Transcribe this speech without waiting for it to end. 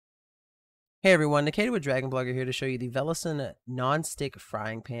Hey everyone, Nikita with Dragon Blogger here to show you the Velosan non-stick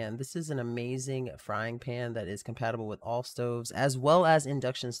frying pan. This is an amazing frying pan that is compatible with all stoves as well as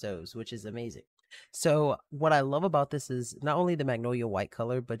induction stoves, which is amazing. So what I love about this is not only the magnolia white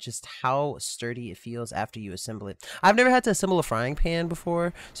color, but just how sturdy it feels after you assemble it. I've never had to assemble a frying pan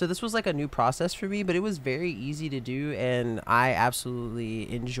before, so this was like a new process for me, but it was very easy to do and I absolutely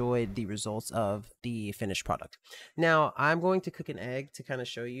enjoyed the results of the finished product. Now, I'm going to cook an egg to kind of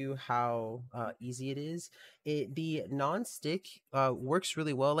show you how easy it is. The non-stick works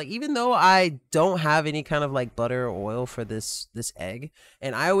really well. Like even though I don't have any kind of like butter or oil for this egg,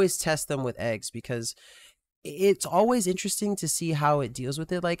 and I always test them with eggs because it's always interesting to see how it deals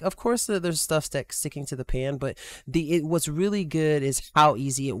with it. Like, of course, there's stuff sticking to the pan, but what's really good is how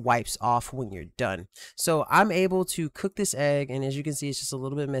easy it wipes off when you're done. So I'm able to cook this egg, and as you can see, it's just a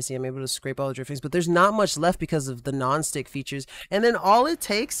little bit messy. I'm able to scrape all the drippings, but there's not much left because of the non-stick features. And then all it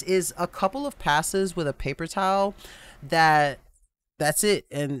takes is a couple of passes with a paper towel that's it,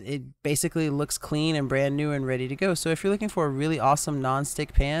 and it basically looks clean and brand new and ready to go. So if you're looking for a really awesome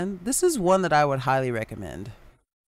non-stick pan, this is one that I would highly recommend.